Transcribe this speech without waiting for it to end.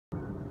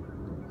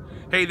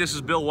Hey, this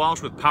is Bill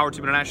Walsh with Power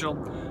Team International.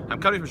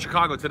 I'm coming from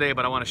Chicago today,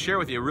 but I want to share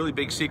with you a really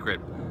big secret.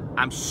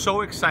 I'm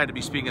so excited to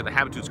be speaking at the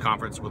Habitude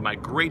conference with my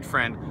great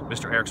friend,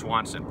 Mr. Eric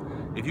Swanson.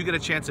 If you get a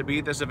chance to be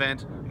at this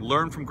event,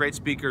 learn from great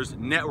speakers,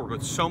 network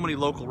with so many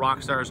local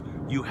rock stars,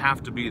 you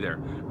have to be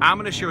there. I'm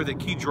going to share with you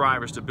key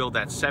drivers to build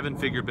that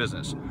seven-figure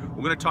business.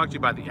 We're going to talk to you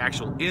about the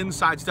actual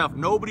inside stuff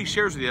nobody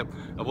shares with you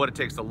of what it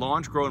takes to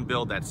launch, grow, and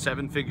build that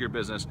seven-figure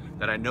business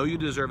that I know you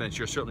deserve, and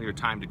it's certainly your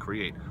time to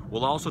create.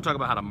 We'll also talk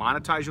about how to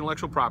monetize your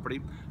intellectual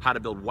property, how to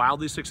build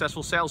wildly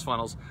successful sales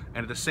funnels,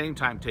 and at the same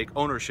time take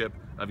ownership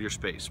of your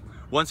space.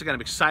 Once again,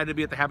 I'm excited to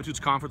be at the Habitudes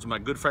conference with my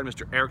good friend,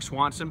 Mr. Eric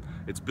Swanson.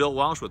 It's Bill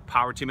Walsh with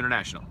Power Team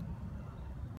International.